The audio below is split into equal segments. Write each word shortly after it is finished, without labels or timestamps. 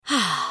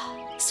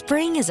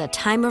Spring is a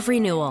time of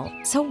renewal,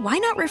 so why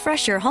not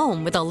refresh your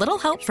home with a little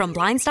help from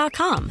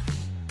Blinds.com?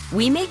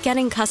 We make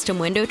getting custom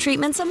window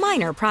treatments a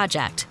minor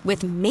project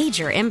with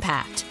major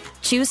impact.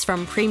 Choose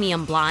from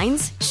premium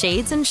blinds,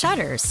 shades, and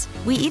shutters.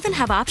 We even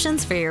have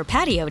options for your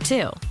patio,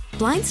 too.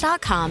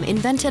 Blinds.com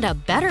invented a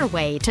better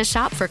way to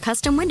shop for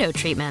custom window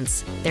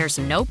treatments. There's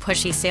no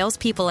pushy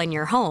salespeople in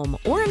your home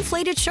or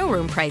inflated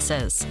showroom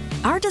prices.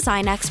 Our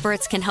design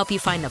experts can help you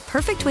find the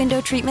perfect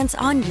window treatments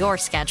on your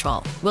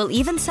schedule. We'll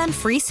even send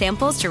free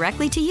samples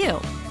directly to you.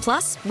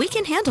 Plus, we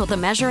can handle the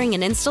measuring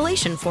and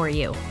installation for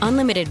you.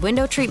 Unlimited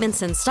window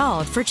treatments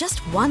installed for just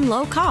one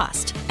low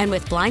cost. And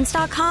with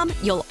Blinds.com,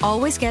 you'll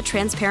always get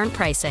transparent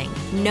pricing.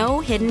 No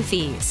hidden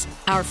fees.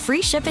 Our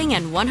free shipping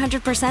and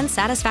 100%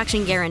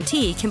 satisfaction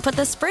guarantee can put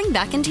the spring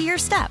back into your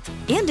step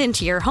and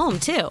into your home,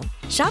 too.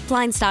 Shop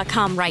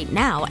Blinds.com right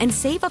now and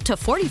save up to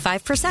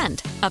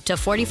 45%. Up to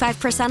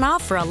 45%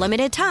 off for a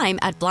limited time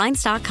at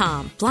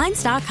Blinds.com.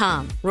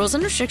 Blinds.com. Rules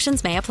and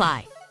restrictions may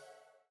apply.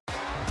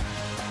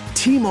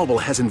 T-Mobile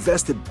has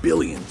invested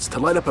billions to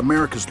light up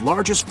America's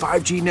largest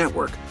 5G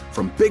network,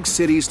 from big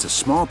cities to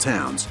small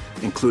towns,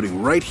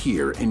 including right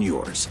here in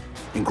yours.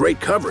 And great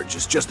coverage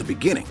is just the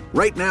beginning.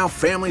 Right now,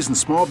 families and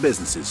small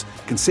businesses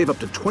can save up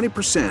to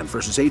 20%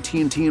 versus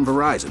AT&T and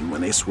Verizon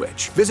when they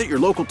switch. Visit your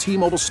local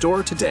T-Mobile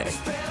store today.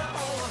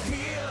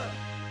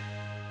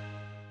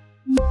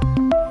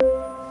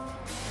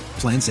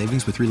 Plan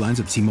savings with 3 lines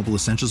of T-Mobile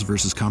Essentials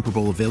versus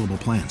comparable available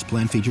plans.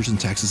 Plan features and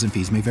taxes and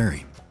fees may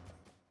vary.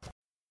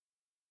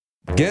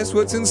 Guess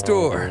what's in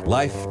store?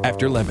 Life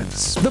After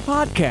Lemons, the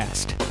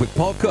podcast with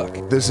Paul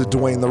Cook. This is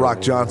Dwayne "The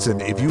Rock"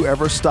 Johnson. If you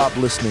ever stop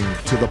listening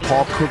to The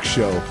Paul Cook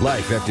Show,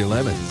 Life After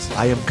Lemons,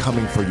 I am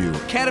coming for you.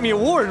 Academy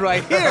Award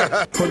right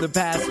here. For the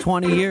past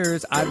 20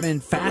 years, I've been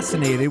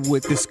fascinated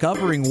with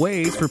discovering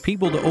ways for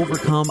people to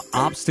overcome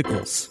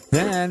obstacles.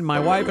 Then, my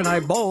wife and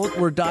I both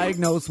were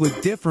diagnosed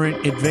with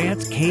different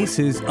advanced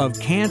cases of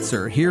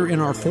cancer here in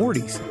our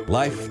 40s.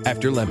 Life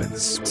After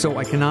Lemons. So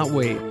I cannot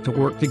wait to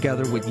work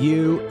together with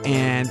you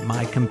and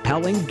my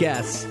compelling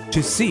guests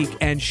to seek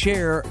and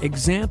share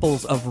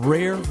examples of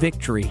rare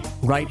victory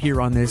right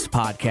here on this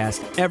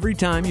podcast every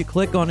time you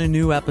click on a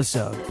new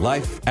episode.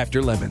 Life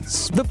After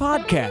Lemons, the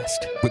podcast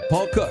with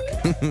Paul Cook.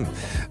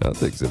 I'll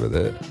take some of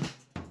that.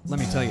 Let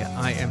me tell you,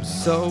 I am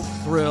so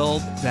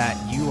thrilled that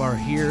you are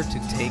here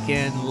to take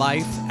in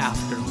Life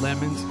After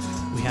Lemons.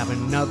 We have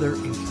another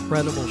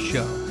incredible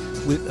show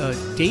with a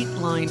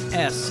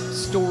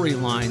Dateline-esque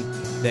storyline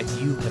that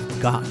you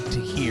have got to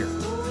hear.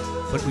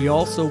 But we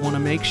also want to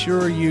make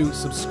sure you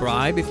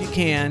subscribe if you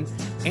can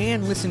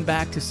and listen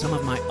back to some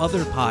of my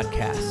other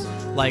podcasts,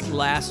 like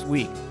last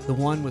week, the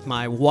one with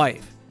my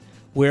wife,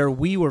 where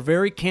we were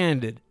very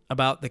candid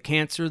about the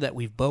cancer that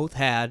we've both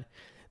had.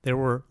 There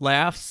were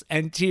laughs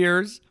and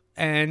tears,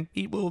 and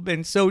people have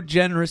been so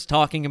generous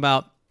talking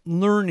about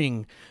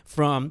learning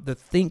from the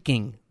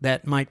thinking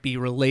that might be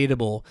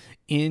relatable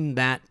in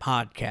that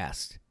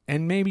podcast.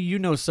 And maybe you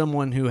know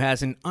someone who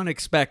has an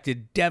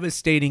unexpected,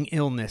 devastating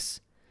illness.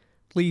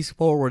 Please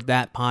forward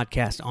that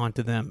podcast on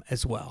to them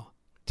as well.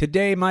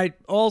 Today might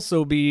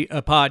also be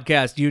a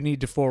podcast you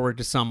need to forward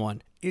to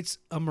someone. It's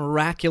a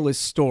miraculous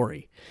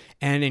story,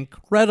 an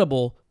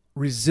incredible,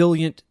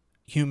 resilient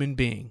human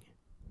being.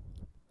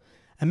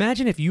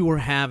 Imagine if you were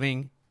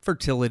having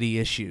fertility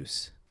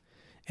issues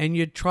and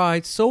you'd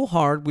tried so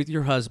hard with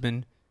your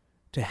husband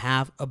to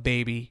have a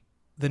baby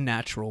the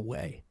natural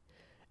way,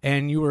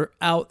 and you were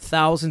out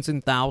thousands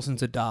and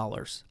thousands of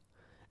dollars.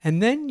 And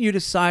then you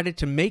decided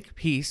to make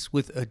peace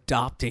with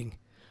adopting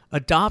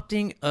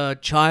a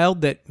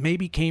child that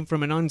maybe came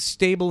from an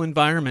unstable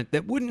environment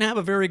that wouldn't have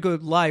a very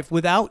good life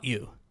without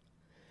you.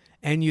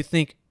 And you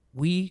think,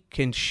 we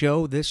can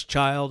show this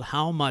child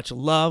how much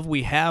love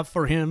we have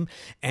for him,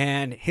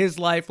 and his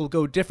life will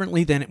go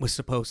differently than it was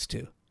supposed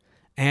to.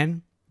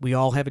 And we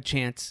all have a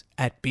chance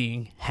at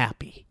being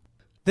happy.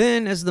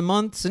 Then, as the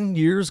months and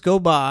years go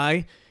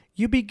by,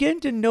 you begin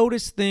to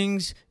notice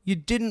things you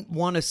didn't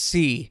want to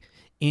see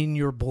in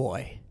your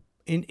boy.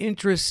 An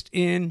interest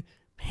in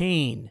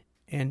pain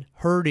and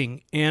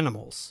hurting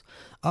animals,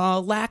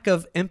 a lack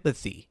of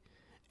empathy,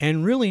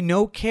 and really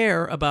no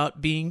care about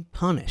being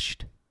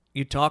punished.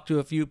 You talk to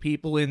a few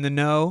people in the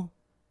know,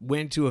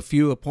 went to a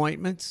few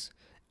appointments,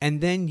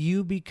 and then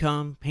you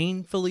become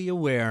painfully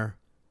aware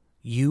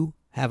you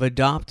have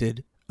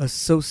adopted a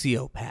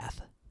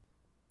sociopath.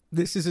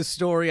 This is a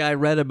story I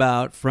read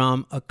about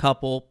from a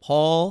couple,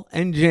 Paul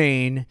and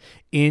Jane,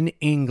 in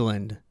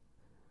England.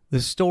 The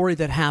story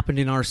that happened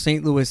in our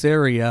St. Louis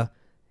area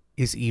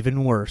is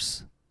even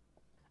worse.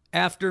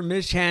 After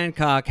Miss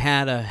Hancock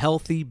had a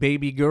healthy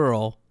baby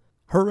girl,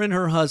 her and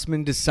her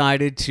husband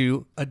decided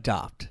to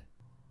adopt.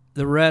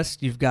 The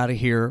rest you've got to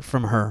hear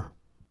from her.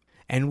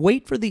 And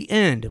wait for the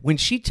end when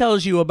she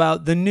tells you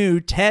about the new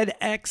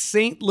TEDx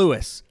St.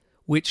 Louis,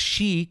 which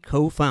she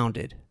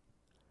co-founded.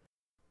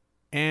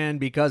 And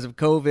because of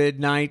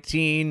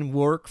COVID-19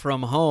 work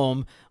from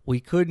home,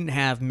 we couldn't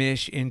have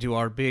Mish into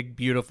our big,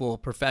 beautiful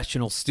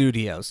professional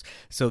studios.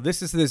 So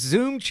this is the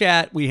Zoom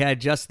chat we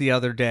had just the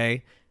other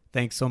day.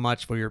 Thanks so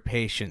much for your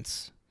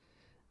patience.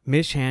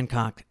 Mish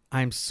Hancock,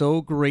 I'm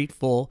so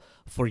grateful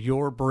for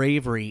your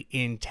bravery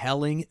in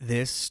telling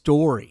this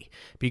story,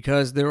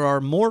 because there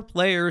are more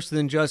players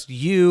than just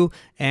you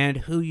and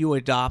who you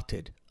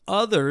adopted.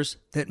 Others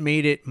that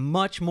made it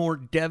much more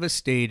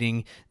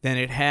devastating than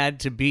it had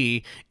to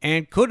be,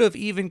 and could have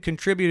even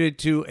contributed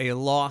to a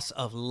loss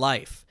of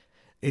life.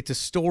 It's a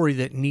story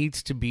that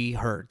needs to be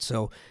heard.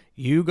 So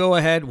you go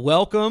ahead.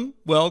 Welcome.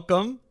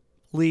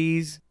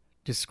 Please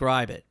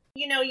describe it.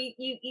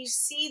 You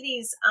see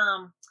these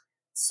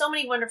so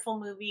many wonderful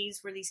movies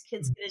where these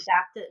kids get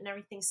adopted and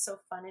everything's so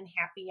fun and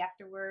happy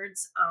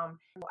afterwards. I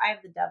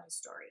have the devil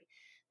story.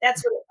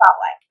 That's what it felt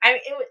like.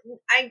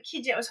 I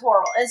kid you, it was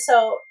horrible. And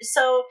so,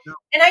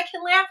 and I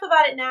can laugh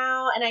about it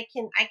now, and I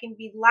can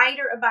be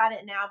lighter about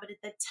it now. But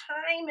at the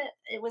time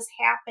it was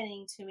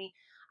happening to me,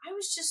 I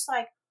was just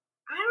like,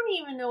 I don't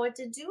even know what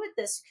to do with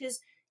this, because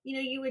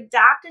you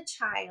adopt a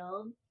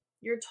child,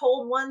 you're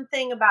told one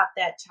thing about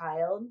that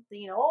child,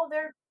 oh,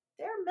 they're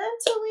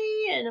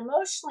mentally and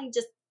emotionally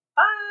just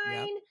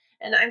fine. Yep.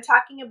 And I'm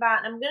talking about,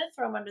 and I'm going to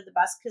throw them under the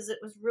bus because it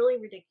was really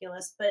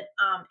ridiculous, but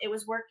it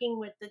was working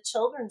with the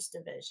children's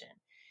division,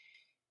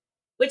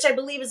 which I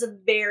believe is a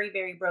very,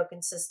 very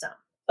broken system.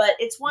 But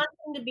it's one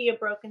thing to be a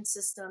broken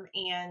system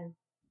and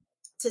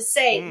to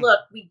say, look,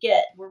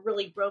 we're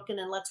really broken,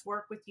 and let's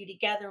work with you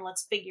together and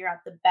let's figure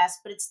out the best.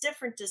 But it's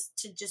different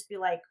to just be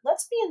like,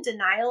 let's be in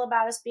denial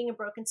about us being a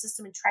broken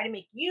system and try to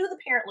make you, the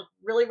parent, look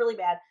really, really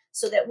bad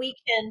so that we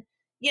can,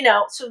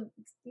 so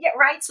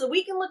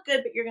we can look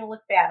good, but you're going to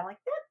look bad. I'm like,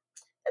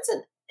 that's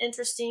an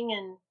interesting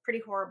and pretty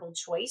horrible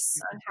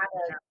choice on how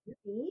to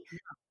be.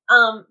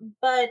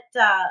 But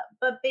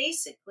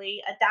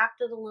basically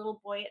adopted a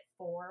little boy at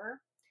 4.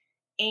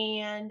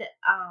 And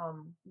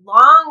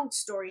long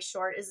story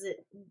short is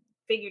it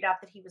figured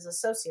out that he was a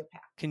sociopath.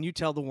 Can you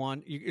tell the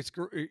one? It's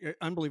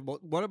unbelievable.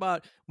 What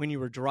about when you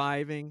were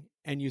driving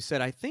and you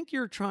said, I think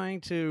you're trying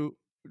to,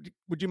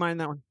 would you mind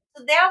that one?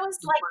 So that was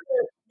like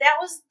that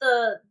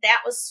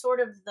was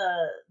sort of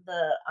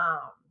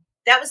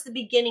that was the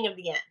beginning of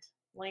the end.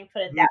 Let me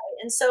put it that way.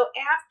 And so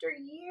after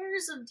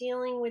years of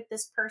dealing with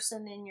this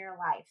person in your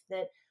life,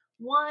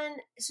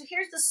 so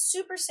here's the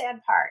super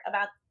sad part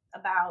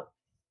about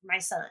my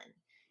son,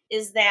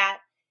 is that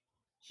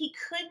he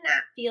could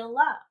not feel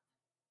love.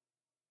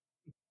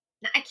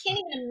 Now, I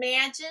cannot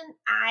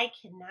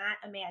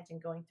imagine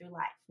going through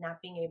life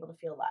not being able to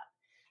feel love.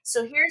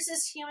 So here's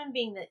this human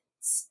being that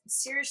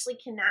seriously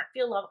cannot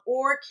feel love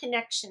or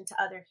connection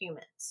to other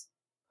humans.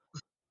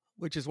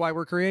 Which is why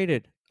we're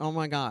created. Oh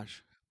my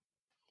gosh.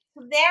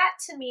 That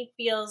to me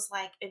feels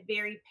like a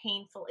very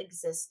painful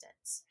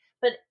existence.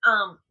 But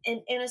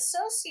in a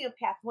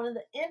sociopath, one of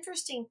the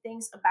interesting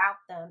things about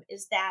them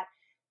is that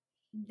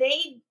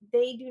they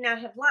do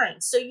not have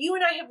lines. So you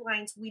and I have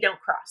lines we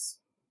don't cross.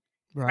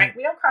 Right?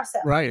 We don't cross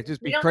that line. Right. It'd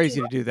just be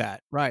crazy to do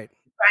that. Right.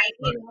 Right.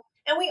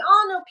 And we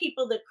all know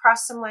people that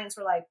cross some lines.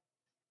 We're like,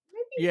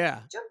 maybe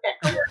jump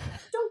back over.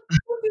 Don't do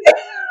that.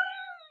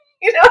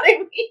 You know what I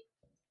mean?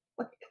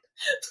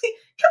 Please,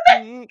 come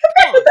back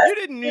with us. You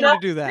didn't need to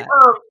do that.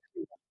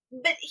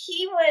 But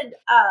he would,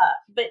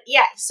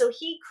 so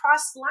he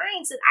crossed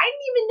lines that I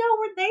didn't even know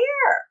were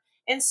there.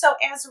 And so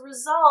as a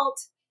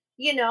result,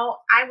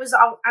 I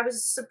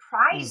was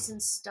surprised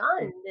and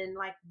stunned and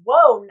like,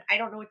 whoa, I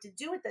don't know what to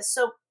do with this.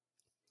 So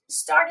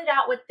started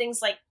out with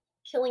things like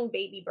killing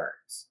baby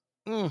birds,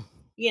 and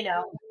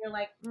you're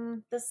like,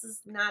 this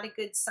is not a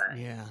good sign,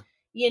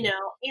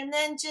 and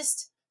then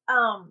just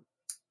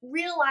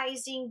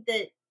realizing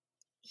that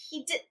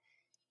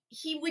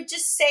he would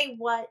just say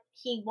what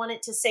he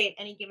wanted to say at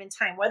any given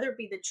time, whether it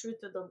be the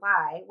truth or the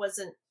lie.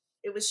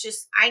 It was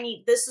just,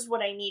 this is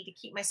what I need to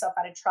keep myself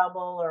out of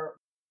trouble, or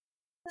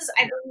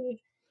I believe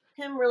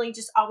him really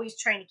just always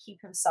trying to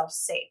keep himself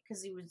safe,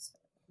 because he was,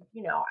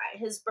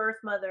 his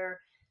birth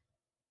mother,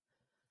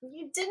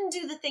 you didn't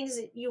do the things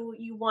that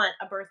you want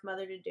a birth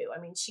mother to do. I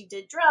mean, she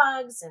did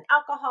drugs and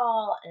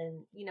alcohol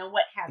and,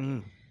 what have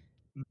you.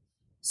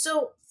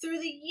 So through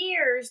the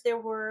years, there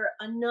were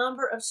a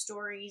number of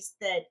stories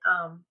that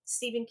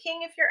Stephen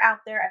King, if you're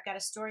out there, I've got a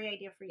story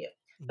idea for you.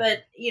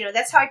 But,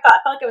 that's how I felt.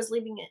 I felt like I was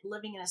living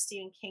in a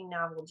Stephen King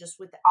novel, just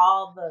with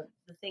all the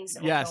things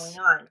that were going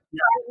on.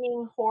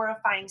 Frightening,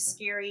 horrifying,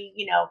 scary,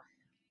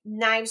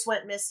 knives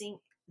went missing.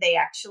 They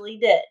actually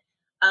did.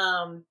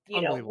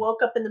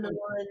 Woke up in the middle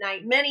of the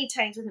night many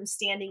times with him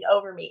standing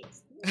over me.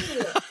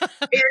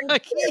 Very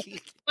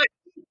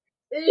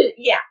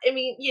yeah, I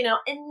mean,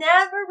 and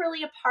never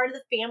really a part of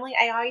the family.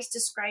 I always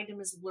described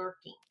him as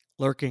lurking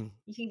on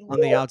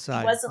the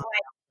outside. He wasn't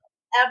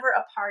like ever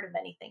a part of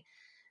anything.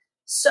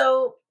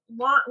 So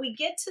we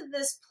get to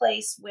this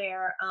place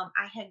where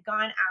I had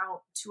gone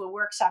out to a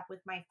workshop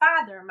with my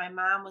father. My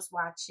mom was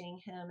watching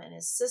him and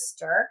his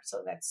sister.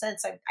 So that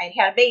sense I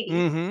had a baby.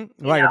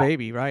 Mm-hmm. Right, a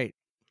baby, right.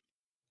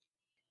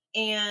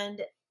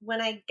 And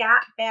when I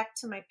got back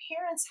to my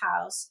parents'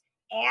 house,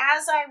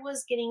 as I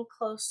was getting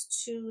close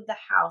to the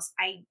house,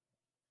 I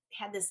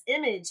had this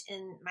image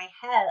in my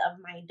head of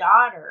my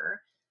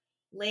daughter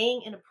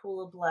laying in a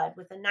pool of blood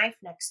with a knife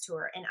next to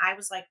her. And I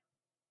was like,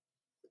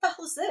 what the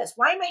hell is this?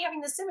 Why am I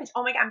having this image?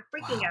 Oh my God, I'm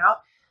freaking Wow.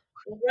 out.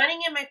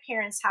 Running in my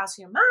parents' house,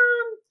 Mom,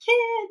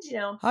 kids,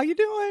 How you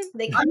doing?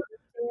 they come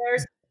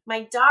upstairs.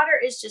 My daughter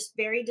is just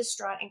very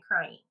distraught and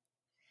crying.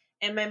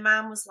 And my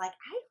mom was like,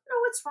 I don't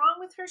know what's wrong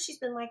with her. She's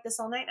been like this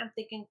all night. I'm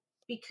thinking,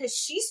 because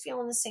she's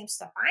feeling the same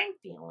stuff I'm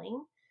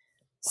feeling,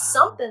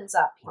 something's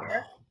up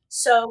here. Wow.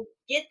 So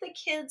get the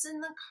kids in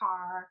the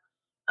car.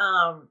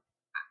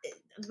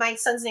 My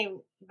son's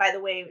name, by the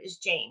way, is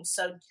James.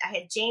 So I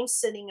had James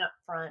sitting up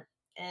front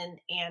and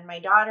my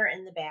daughter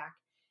in the back.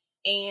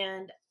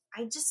 And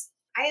I just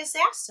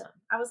asked him,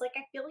 I was like,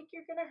 I feel like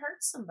you're going to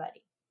hurt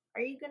somebody.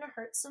 Are you going to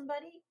hurt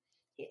somebody?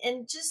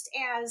 And just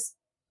as,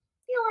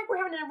 like we're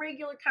having a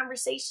regular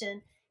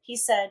conversation, he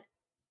said,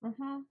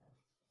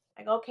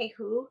 I go, okay,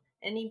 who?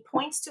 And he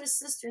points to his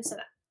sister and said,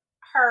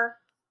 her.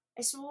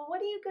 I said, well,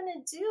 what are you going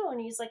to do?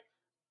 And he's like,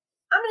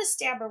 I'm going to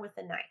stab her with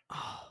a knife.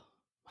 Oh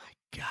my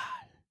God.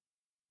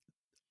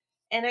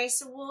 And I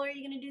said, well, are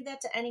you going to do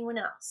that to anyone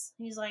else?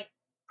 And he's like,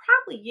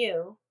 probably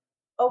you.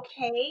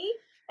 Okay.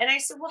 And I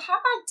said, well, how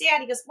about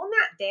Dad? He goes, well,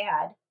 not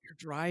Dad. You're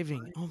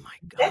driving. Oh my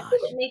God. That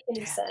didn't make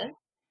any sense.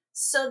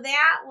 So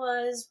that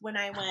was when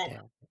I went,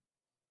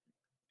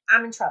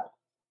 I'm in trouble.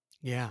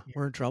 Yeah,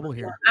 we're in trouble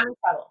here. I'm in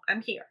trouble.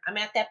 I'm here. I'm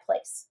at that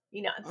place.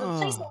 The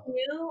place I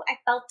knew, I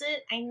felt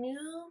it. I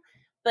knew,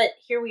 but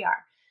here we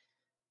are.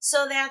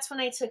 So that's when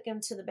I took him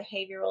to the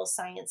Behavioral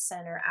Science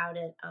Center out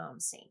at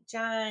St.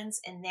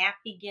 John's. And that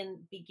began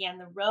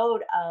the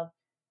road of,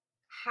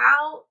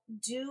 how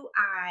do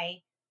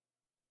I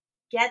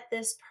get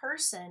this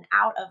person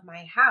out of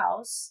my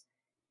house?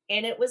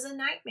 And it was a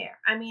nightmare.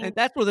 I mean, and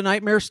that's where the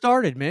nightmare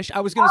started, Mish.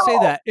 I was going to say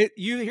that.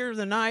 You hear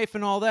the knife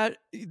and all that.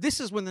 This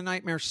is when the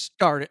nightmare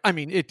started. I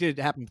mean, it did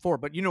happen before,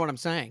 but you know what I'm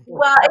saying.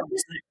 Well,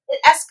 it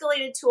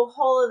escalated to a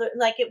whole other,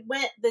 like it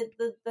went, the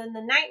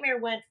nightmare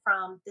went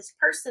from this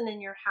person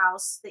in your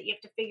house that you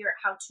have to figure out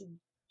how to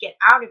get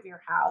out of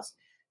your house,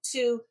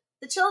 to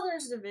the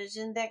children's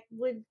division that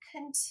would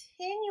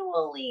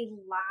continually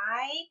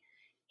lie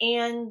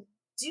and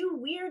do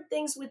weird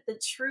things with the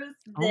truth.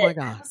 That Oh my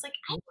God. I was like,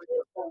 I can't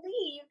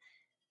believe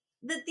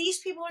that these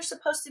people are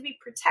supposed to be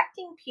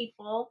protecting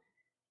people,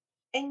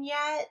 and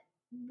yet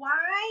why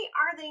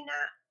are they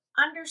not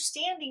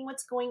understanding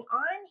what's going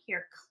on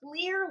here?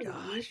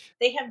 Clearly,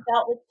 they have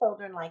dealt with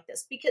children like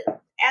this, because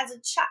as a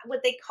child,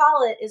 what they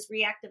call it is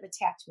reactive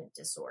attachment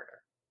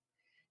disorder,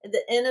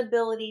 the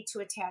inability to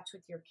attach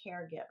with your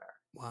caregiver.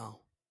 Wow.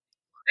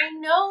 I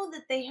know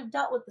that they have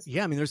dealt with this.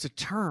 Yeah, I mean, there's a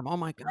term. Oh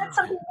my God. That's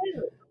something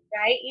new,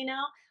 right?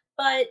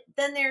 But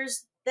then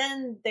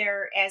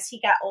as he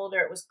got older,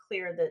 it was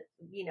clear that,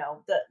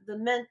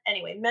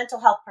 mental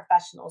health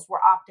professionals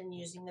were often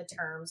using the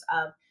terms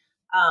of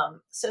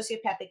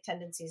sociopathic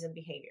tendencies and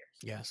behaviors.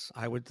 Yes,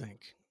 I would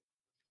think.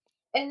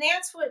 And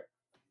that's what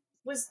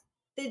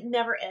that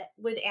never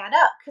would add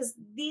up, because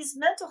these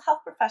mental health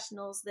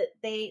professionals that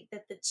the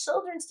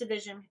children's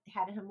division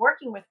had him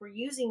working with were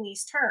using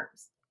these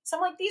terms. So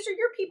I'm like, these are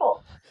your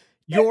people.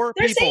 Your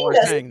people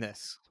are saying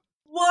this.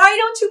 Why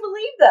don't you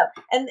believe them?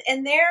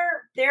 And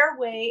their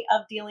way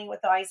of dealing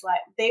with always, like,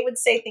 they would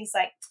say things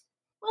like,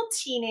 well,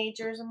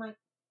 teenagers. I'm like,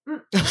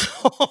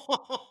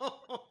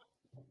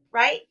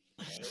 right?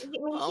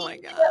 Oh my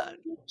God.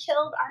 He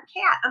killed our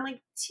cat. I'm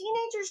like,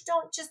 teenagers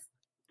don't just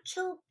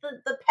kill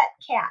the pet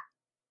cat.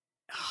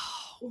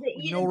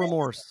 No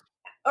remorse.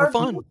 Or For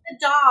fun. beat the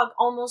dog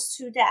almost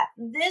to death.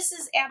 This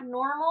is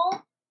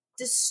abnormal,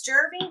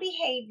 disturbing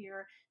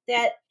behavior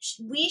that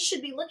we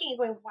should be looking at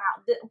going,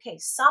 wow,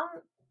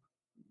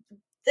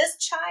 this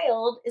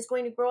child is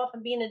going to grow up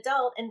and be an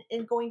adult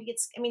and going to get,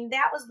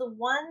 that was the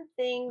one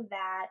thing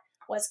that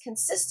was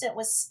consistent,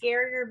 was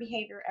scarier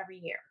behavior every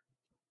year.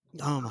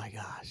 Oh my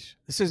gosh.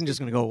 This isn't just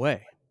going to go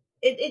away.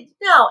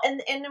 No.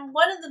 And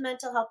one of the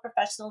mental health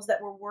professionals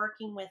that were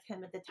working with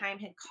him at the time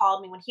had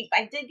called me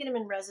I did get him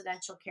in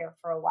residential care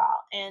for a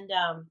while. And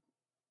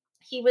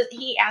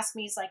he asked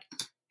me, he's like,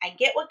 I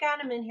get what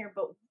got him in here,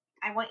 but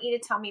I want you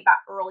to tell me about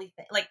early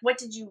things. Like, what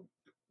did you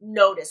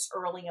notice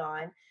early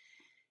on?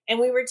 And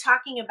we were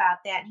talking about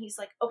that. And he's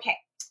like, okay.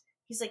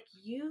 He's like,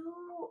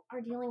 you are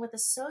dealing with a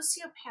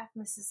sociopath,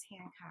 Mrs.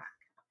 Hancock.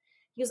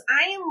 He goes,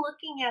 I am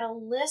looking at a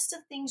list of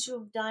things you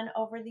have done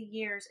over the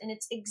years, and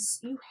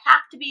you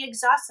have to be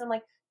exhausted. I'm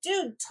like,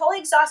 dude, totally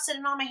exhausted,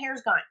 and all my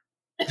hair's gone.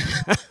 I'm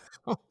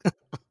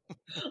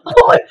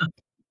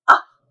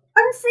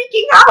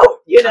freaking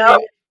out,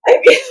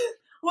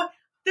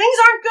 things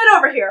aren't good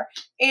over here.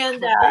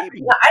 And I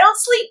don't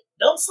sleep.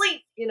 Don't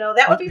sleep.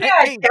 That would be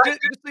bad. Hey, just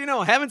so you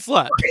know, haven't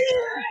slept.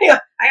 I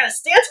gotta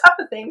stay on top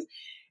of things.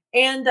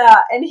 And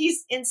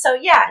so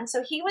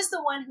he was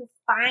the one who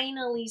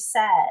finally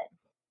said,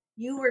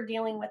 you were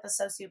dealing with a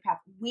sociopath.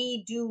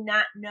 We do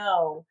not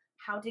know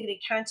how to get a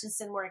conscience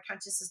in where a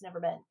conscience has never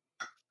been.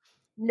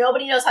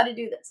 Nobody knows how to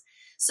do this.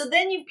 So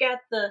then you've got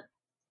the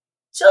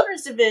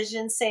children's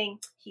division saying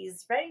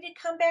he's ready to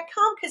come back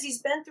home because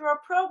he's been through our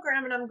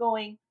program. And I'm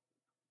going,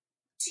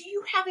 do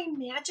you have a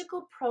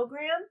magical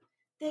program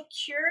that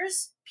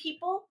cures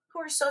people who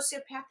are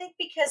sociopathic?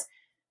 Because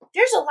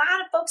there's a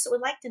lot of folks that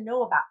would like to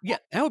know about Yeah,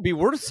 that would be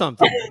worth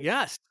something.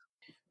 Yes.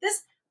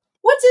 this.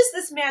 What is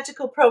this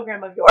magical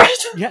program of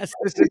yours? Yes.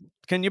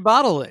 Can you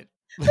bottle it?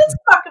 Let's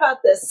talk about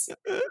this.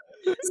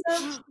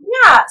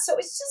 So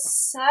it's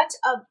just such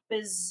a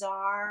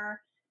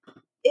bizarre.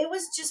 It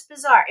was just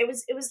bizarre. It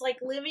was like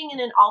living in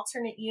an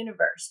alternate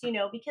universe,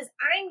 because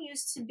I'm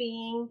used to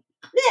being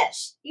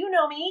Mish. You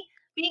know me,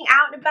 being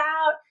out and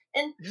about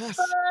and Yes.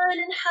 fun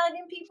and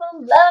hugging people,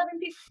 and loving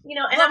people,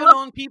 and Loving I'm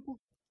on people.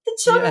 the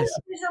children.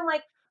 Yes. I'm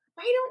like,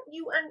 why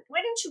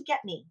don't you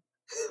get me?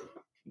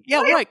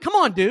 Yeah, right. Come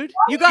on, dude.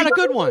 You got a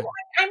good one.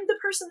 I'm the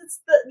person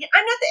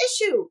I'm not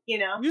the issue,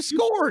 You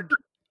scored.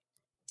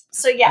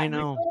 So yeah, I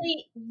know.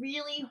 really,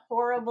 really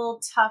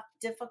horrible, tough,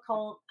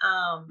 difficult.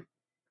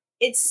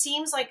 It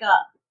seems like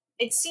that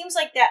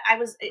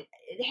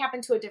it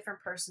happened to a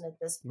different person at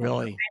this point.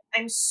 Really?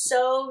 I'm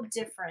so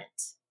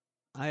different.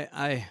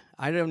 I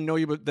didn't know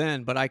you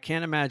then, but I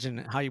can't imagine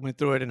how you went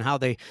through it and how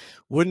they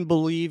wouldn't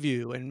believe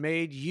you and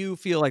made you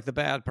feel like the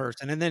bad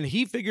person. And then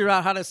he figured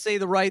out how to say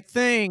the right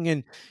thing.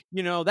 And,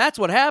 that's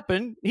what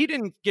happened. He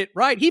didn't get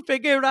right. He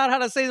figured out how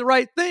to say the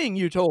right thing,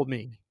 you told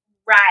me.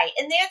 Right.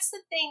 And that's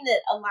the thing that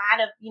a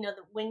lot of,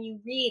 when you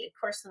read, of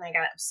course, then I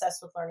got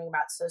obsessed with learning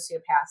about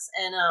sociopaths.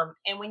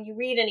 And when you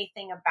read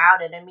anything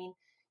about it, I mean,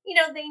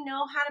 they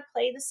know how to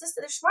play the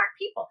system. They're smart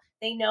people.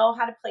 They know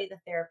how to play the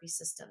therapy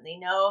system. They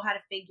know how to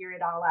figure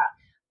it all out.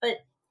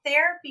 But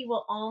therapy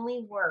will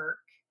only work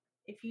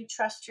if you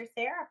trust your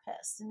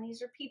therapist. And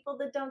these are people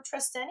that don't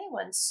trust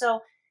anyone.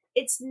 So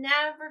it's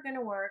never going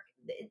to work.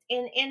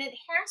 And it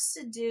has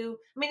to do,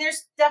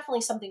 there's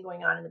definitely something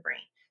going on in the brain.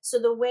 So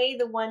the way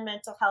the one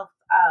mental health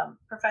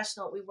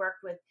professional we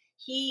worked with,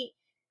 he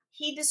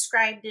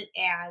described it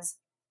as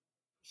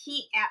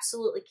he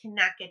absolutely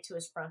cannot get to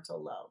his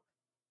frontal lobe.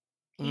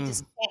 He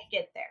just can't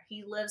get there.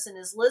 He lives in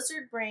his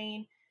lizard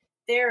brain.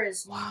 There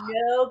is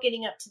no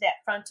getting up to that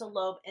frontal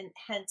lobe, and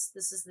hence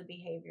this is the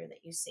behavior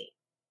that you see.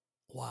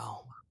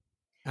 Wow.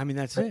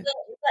 That's it.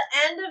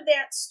 The end of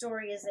that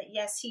story is that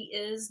yes, he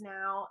is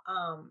now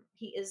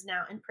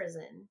in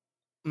prison.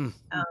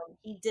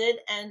 He did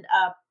end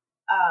up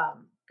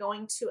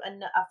going to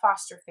a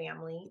foster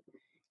family.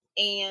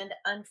 And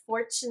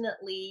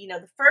unfortunately,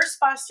 the first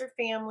foster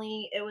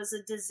family, it was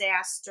a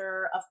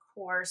disaster, of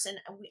course. And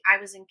I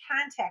was in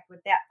contact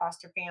with that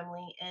foster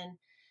family. And,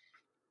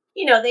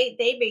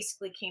 they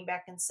basically came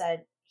back and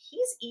said,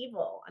 he's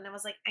evil. And I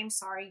was like, I'm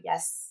sorry.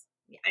 Yes.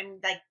 I'm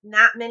like,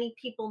 not many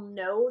people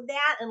know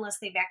that unless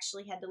they've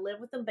actually had to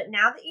live with them. But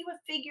now that you have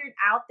figured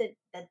out that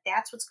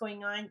that's what's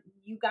going on,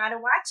 you got to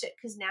watch it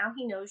because now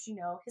he knows,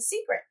 his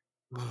secret.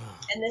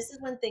 And this is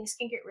when things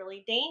can get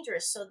really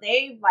dangerous. So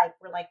they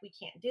were like, we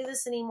can't do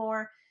this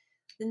anymore.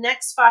 The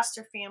next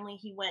foster family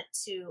he went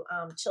to,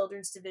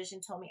 Children's Division,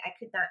 told me I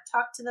could not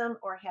talk to them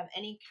or have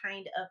any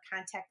kind of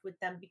contact with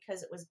them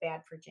because it was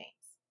bad for James.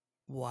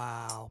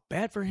 Wow.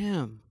 Bad for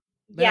him.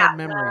 Bad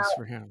memories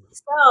for him.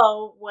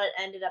 So what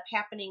ended up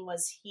happening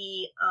was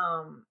he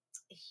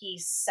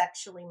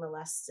sexually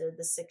molested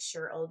the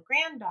 6-year-old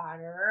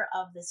granddaughter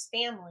of this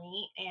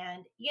family.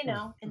 And,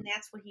 and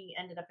that's what he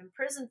ended up in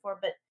prison for.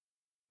 But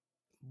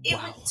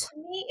to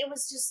me, it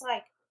was just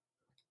like,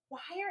 why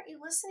aren't you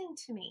listening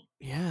to me?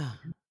 Yeah.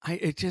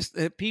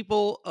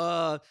 People,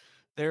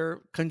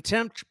 their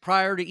contempt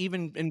prior to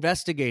even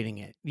investigating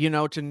it,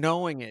 to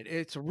knowing it.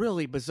 It's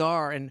really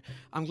bizarre. And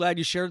I'm glad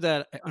you shared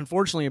that,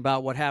 unfortunately,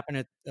 about what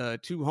happened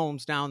at 2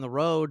 homes down the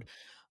road.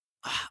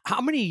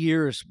 How many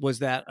years was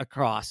that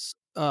across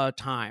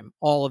time,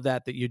 all of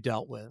that you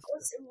dealt with?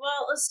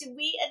 Well, let's see.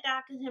 We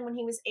adopted him when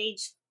he was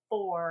age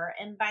 4.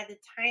 And by the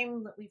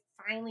time that we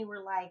finally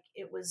were like,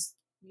 it was,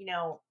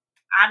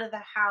 out of the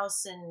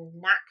house and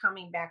not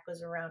coming back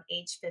was around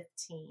age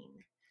 15.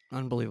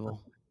 Unbelievable.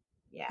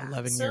 Yeah.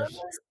 11 so years.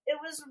 It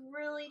was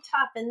really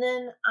tough. And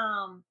then,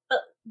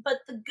 but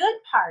the good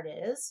part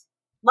is,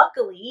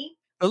 luckily,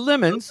 the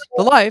lemons,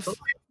 the life.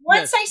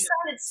 Once I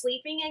started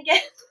sleeping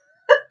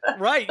again.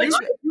 Right.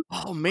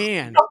 Oh,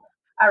 man.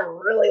 I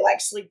really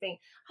like sleeping.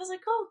 I was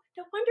like, oh,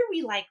 no wonder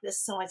we like this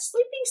so much.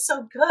 Sleeping's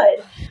so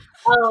good.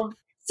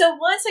 So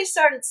once I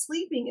started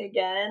sleeping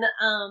again,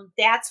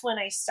 that's when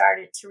I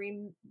started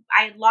to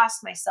I had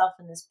lost myself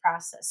in this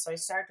process. So I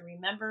started to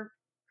remember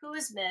who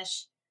is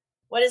Mish,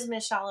 what is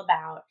Mish all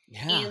about?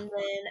 Yeah. And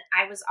then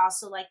I was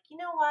also like, you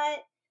know what?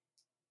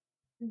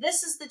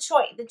 This is the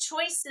choice. The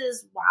choice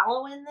is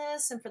wallow in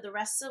this. And for the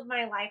rest of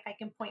my life, I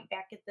can point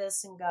back at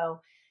this and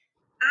go,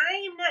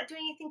 I am not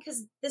doing anything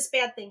because this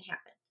bad thing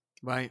happened.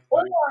 Right.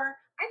 Or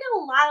I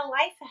got a lot of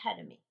life ahead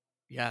of me.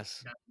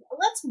 Yes.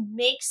 Let's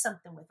make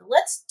something with it.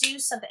 Let's do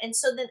something. And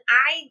so then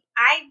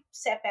I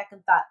sat back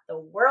and thought, the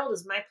world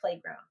is my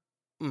playground.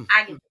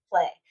 I get to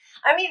play.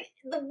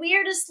 The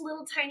weirdest,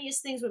 little,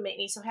 tiniest things would make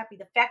me so happy.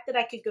 The fact that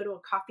I could go to a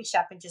coffee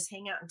shop and just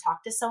hang out and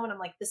talk to someone, I'm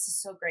like, this is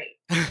so great.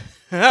 Like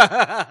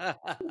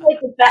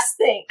the best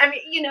thing.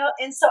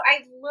 And so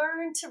I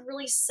learned to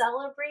really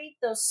celebrate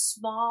those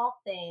small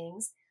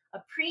things,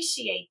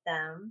 appreciate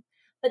them,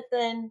 but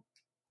then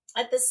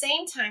at the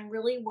same time,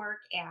 really work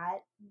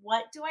at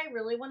what do I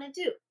really want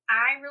to do?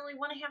 I really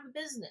want to have a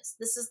business.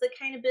 This is the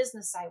kind of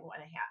business I want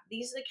to have.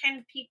 These are the kind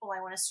of people I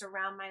want to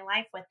surround my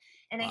life with.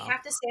 And I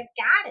have to say, I've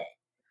got it.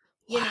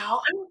 You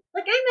know, I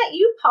met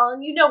you, Paul,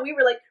 and we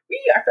were like,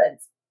 we are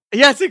friends.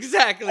 Yes,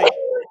 exactly.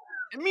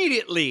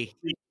 Immediately.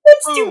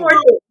 Let's do more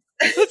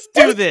things. Let's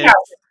do this.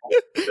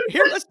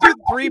 Here, let's do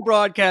 3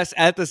 broadcasts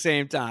at the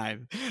same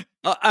time.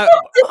 Let's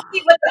just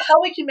see what the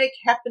hell we can make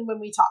happen when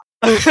we talk.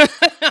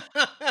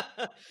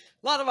 A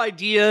lot of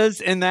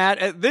ideas in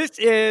that. This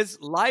is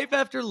Life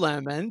After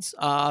Lemons.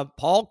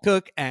 Paul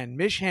Cook and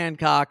Mish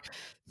Hancock.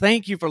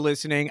 Thank you for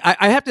listening.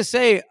 I have to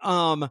say,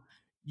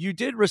 you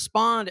did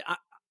respond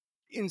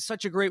in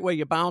such a great way.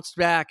 You bounced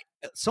back.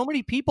 So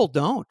many people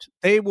don't.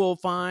 They will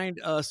find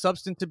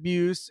substance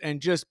abuse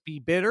and just be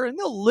bitter, and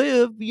they'll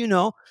live,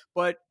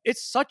 but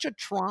it's such a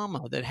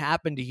trauma that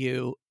happened to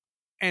you.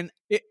 And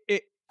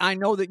I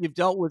know that you've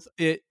dealt with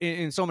it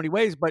in so many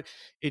ways, but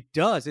it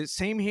does. It's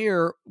same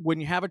here.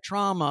 When you have a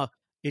trauma,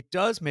 it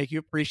does make you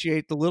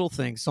appreciate the little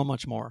things so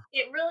much more.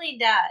 It really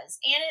does.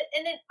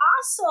 And it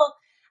also,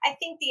 I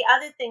think the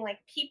other thing, like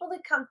people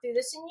that come through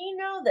this, and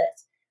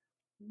this,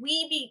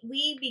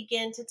 we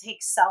begin to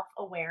take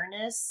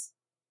self-awareness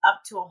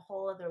up to a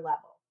whole other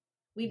level.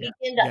 We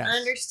begin to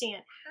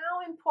understand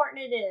how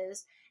important it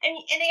is, and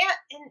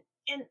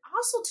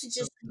also to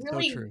just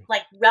really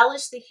like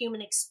relish the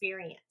human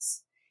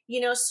experience.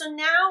 So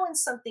now when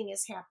something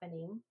is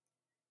happening,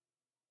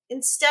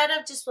 instead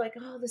of just like,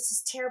 oh, this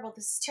is terrible,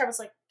 it's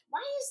like,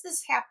 why is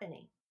this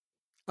happening?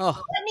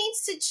 What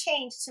needs to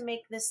change to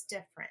make this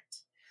different?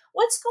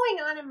 What's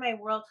going on in my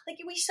world? Like,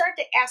 we start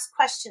to ask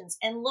questions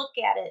and look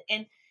at it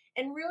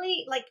and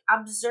really like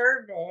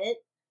observe it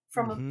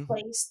from a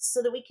place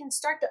so that we can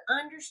start to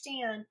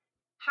understand,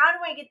 how do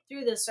I get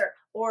through this,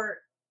 or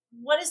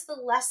what is the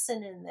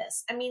lesson in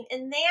this? I mean,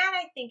 and that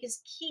I think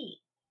is key.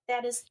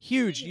 That is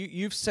huge.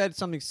 You've said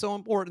something so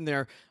important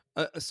there.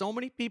 So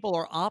many people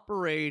are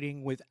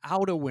operating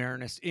without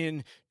awareness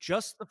in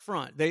just the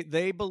front.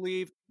 They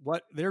believe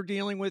what they're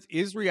dealing with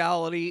is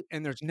reality,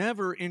 and there's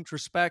never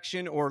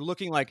introspection or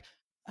looking like,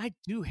 I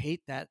do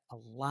hate that a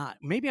lot.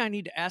 Maybe I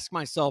need to ask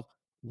myself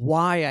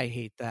why I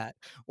hate that,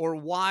 or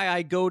why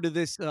I go to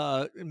this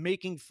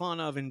making fun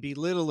of and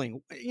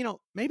belittling.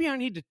 Maybe I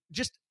need to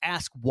just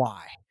ask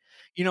why.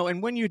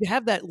 And when you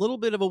have that little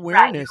bit of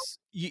awareness,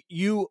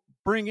 you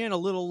bring in a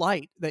little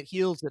light that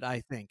heals it,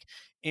 I think.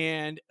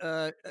 And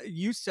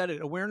you said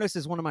it. Awareness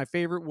is one of my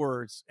favorite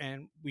words,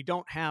 and we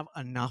don't have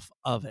enough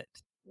of it.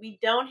 We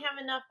don't have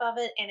enough of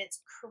it, and it's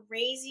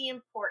crazy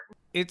important.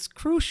 It's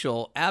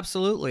crucial,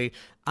 absolutely.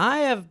 I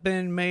have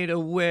been made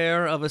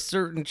aware of a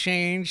certain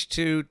change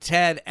to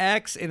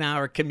TEDx in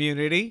our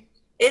community.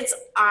 It's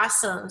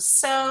awesome.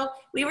 So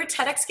we were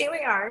TEDx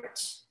Gateway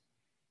Arch,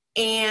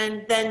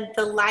 and then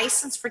the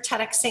license for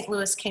TEDx St.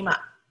 Louis came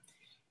up.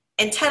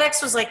 And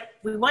TEDx was like,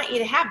 we want you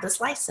to have this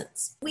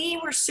license.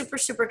 We were super,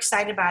 super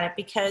excited about it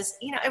because,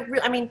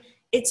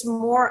 it's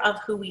more of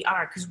who we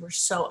are because we're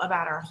so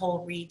about our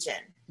whole region.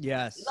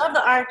 Yes. We love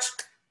the Arch,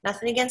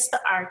 nothing against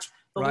the Arch,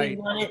 but we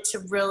wanted to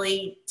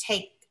really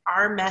take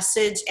our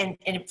message and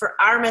for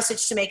our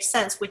message to make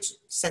sense, which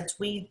since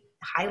we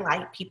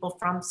highlight people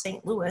from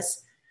St.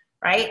 Louis,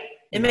 right?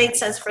 It made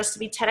sense for us to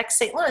be TEDx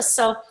St. Louis.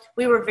 So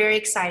we were very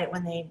excited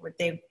when they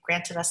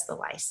granted us the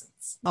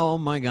license. Oh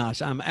my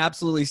gosh, I'm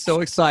absolutely so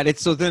excited.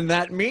 So then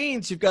that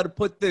means you've got to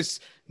put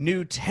this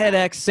new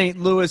TEDx St.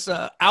 Louis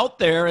out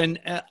there, and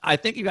I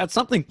think you got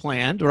something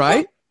planned,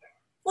 right?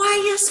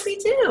 Why, yes, we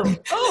do.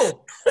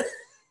 Oh.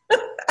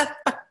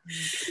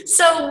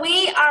 So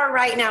we are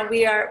right now,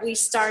 we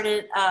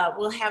started,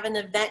 we'll have an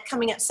event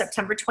coming up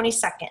September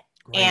 22nd.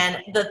 Great. And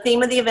the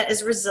theme of the event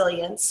is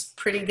resilience.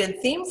 Pretty good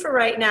theme for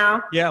right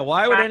now. Yeah,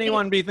 why would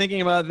anyone be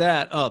thinking about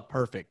that? Oh,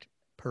 perfect.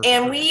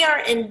 And we are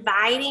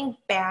inviting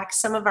back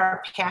some of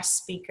our past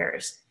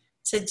speakers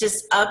to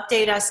just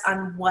update us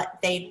on what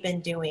they've been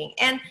doing.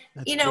 And,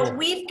 cool.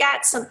 We've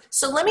got some,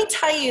 so let me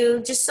tell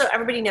you, just so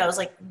everybody knows,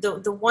 like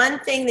the one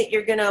thing that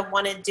you're going to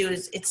want to do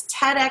is it's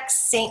TEDx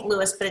St.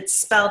 Louis, but it's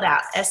spelled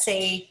out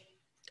S-A-I-N-T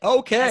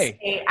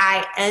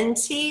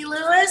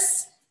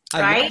Louis.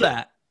 I love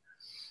that.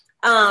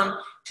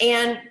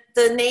 And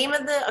the name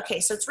of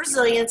so it's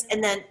resilience.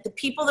 And then the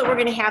people that we're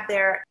going to have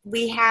there,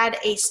 we had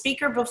a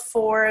speaker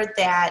before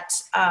that,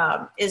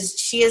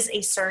 she is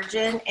a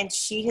surgeon, and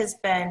she has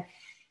been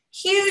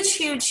huge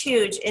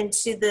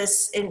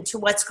into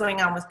what's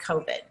going on with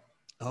COVID.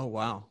 Oh,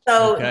 wow.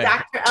 So okay.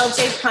 Dr.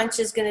 LJ Punch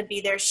is going to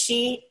be there.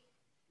 She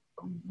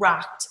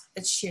rocked.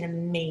 She had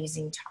an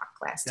amazing talk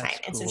last time.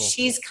 And so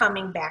she's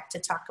coming back to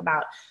talk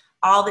about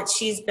all that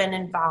she's been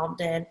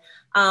involved in.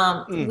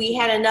 We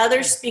had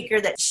another speaker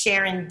that's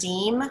Sharon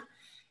Deem.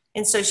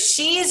 And so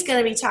she's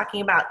going to be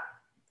talking about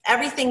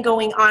everything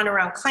going on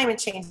around climate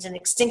change and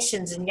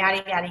extinctions and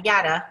yada, yada,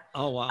 yada.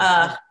 Oh,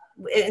 wow.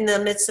 In the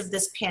midst of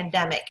this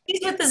pandemic. She's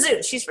with the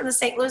zoo. She's from the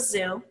St. Louis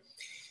Zoo.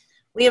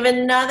 We have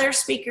another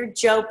speaker,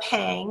 Joe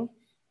Pang.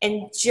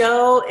 And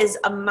Joe is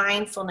a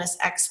mindfulness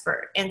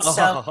expert. And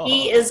so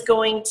he is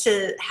going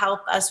to help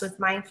us with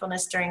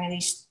mindfulness during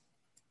these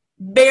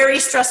very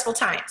stressful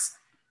times.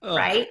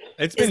 right?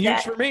 It's been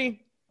huge for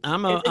me.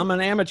 I'm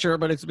an amateur,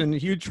 but it's been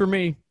huge for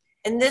me.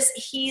 And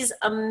he's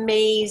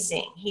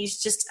amazing.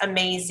 He's just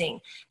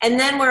amazing. And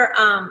then we're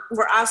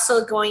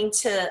also going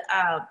to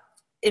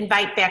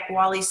invite back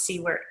Wally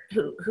Seward,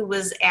 who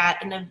was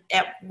at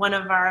one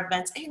of our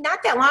events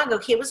not that long ago.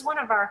 He was one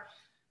of our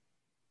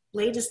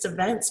latest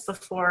events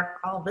before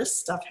all this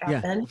stuff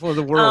happened. Yeah, before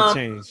the world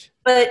changed.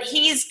 But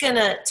he's going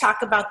to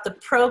talk about the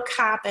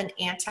pro-cop and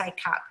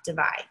anti-cop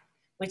divide,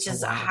 which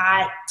is a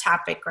hot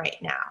topic right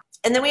now.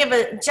 And then we have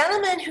a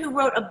gentleman who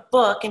wrote a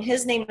book, and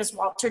his name is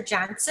Walter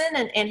Johnson,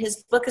 and his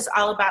book is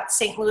all about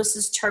St.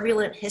 Louis's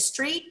turbulent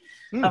history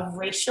of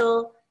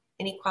racial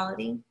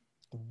inequality.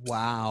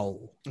 Wow.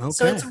 Okay.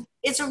 So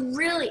it's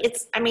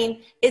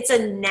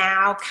a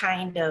now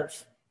kind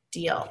of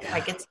deal. Yeah.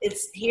 Like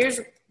it's here's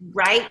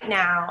right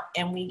now,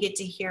 and we get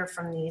to hear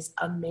from these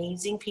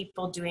amazing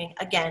people doing,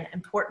 again,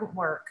 important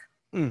work.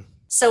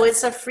 So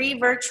it's a free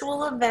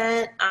virtual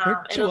event.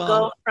 It'll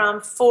go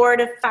from 4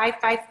 to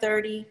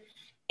 5:30.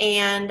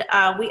 And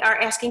we are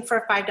asking for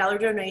a $5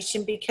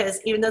 donation because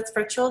even though it's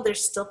virtual,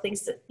 there's still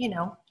things that,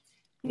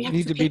 we have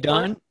need to be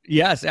done.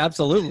 Yes,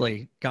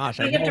 absolutely. Gosh,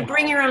 you have to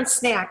bring your own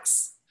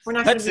snacks. We're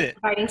not going to be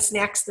providing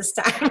snacks this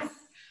time.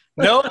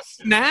 No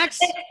snacks?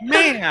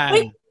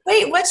 Man.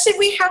 Wait, what should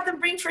we have them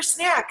bring for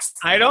snacks?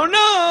 I don't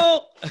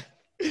know.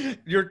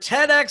 Your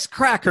TEDx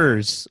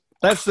crackers.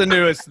 That's the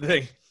newest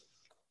thing.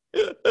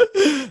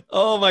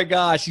 Oh my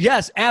gosh.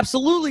 Yes,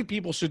 absolutely.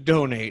 People should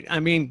donate. I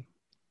mean,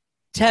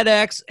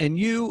 TEDx and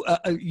you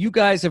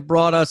guys have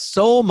brought us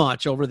so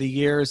much over the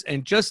years,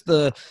 and just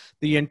the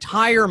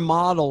entire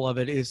model of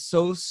it is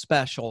so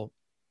special.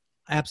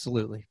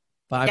 Absolutely.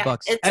 $5.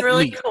 It's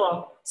really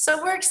cool.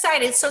 So we're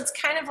excited. So it's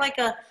kind of like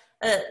a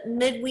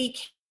midweek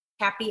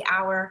happy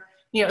hour.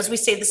 As we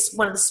say, this is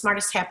one of the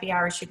smartest happy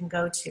hours you can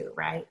go to,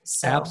 right?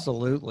 So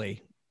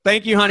absolutely.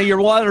 Thank you, honey.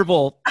 You're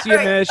wonderful. See you,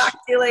 Mish. Talk to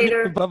you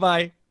later.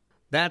 Bye-bye.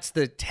 That's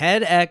the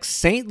TEDx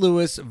St.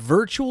 Louis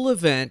virtual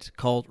event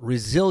called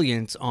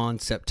Resilience on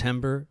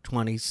September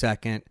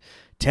 22nd.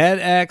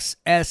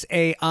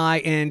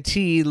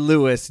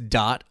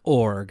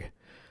 TEDxSAINTLouis.org.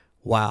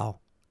 Wow.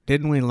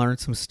 Didn't we learn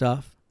some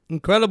stuff?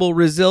 Incredible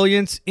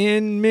resilience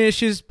in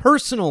Mish's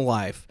personal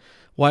life.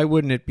 Why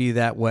wouldn't it be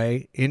that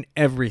way in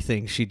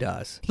everything she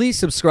does? Please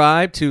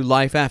subscribe to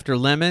Life After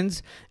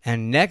Lemons.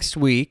 And next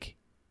week,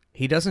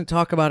 he doesn't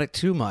talk about it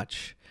too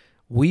much.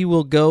 We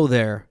will go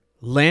there.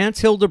 Lance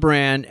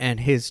Hildebrand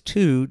and his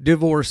 2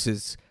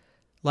 divorces,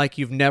 like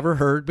you've never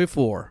heard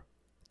before.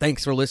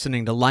 Thanks for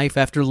listening to Life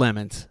After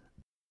Lemons.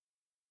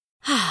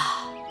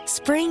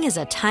 Spring is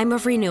a time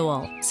of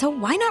renewal, so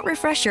why not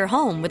refresh your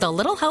home with a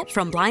little help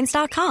from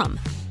Blinds.com?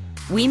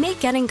 We make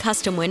getting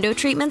custom window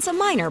treatments a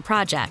minor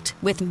project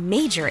with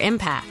major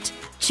impact.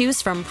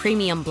 Choose from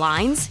premium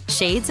blinds,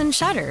 shades, and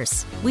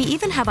shutters. We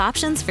even have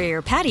options for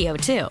your patio,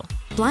 too.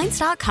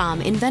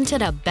 Blinds.com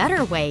invented a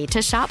better way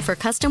to shop for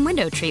custom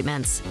window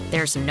treatments.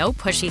 There's no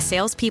pushy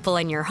salespeople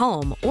in your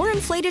home or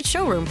inflated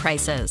showroom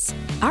prices.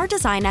 Our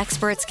design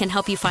experts can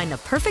help you find the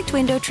perfect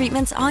window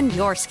treatments on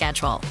your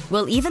schedule.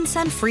 We'll even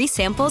send free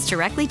samples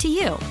directly to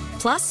you.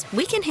 Plus,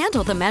 we can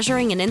handle the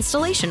measuring and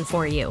installation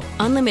for you.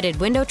 Unlimited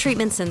window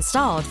treatments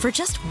installed for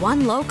just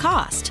one low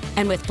cost.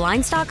 And with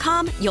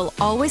Blinds.com, you'll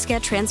always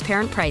get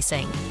transparent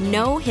pricing.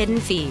 No hidden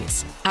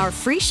fees. Our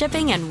free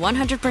shipping and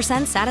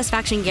 100%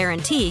 satisfaction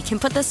guarantee can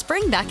put the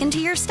spring back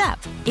into your step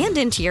and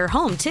into your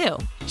home, too.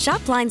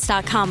 Shop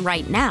Blinds.com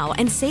right now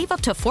and save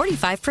up to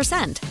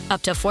 45%.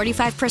 Up to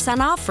 45%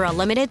 off for a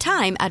limited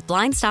time at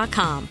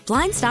Blinds.com.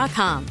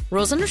 Blinds.com.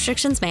 Rules and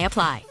restrictions may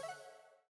apply.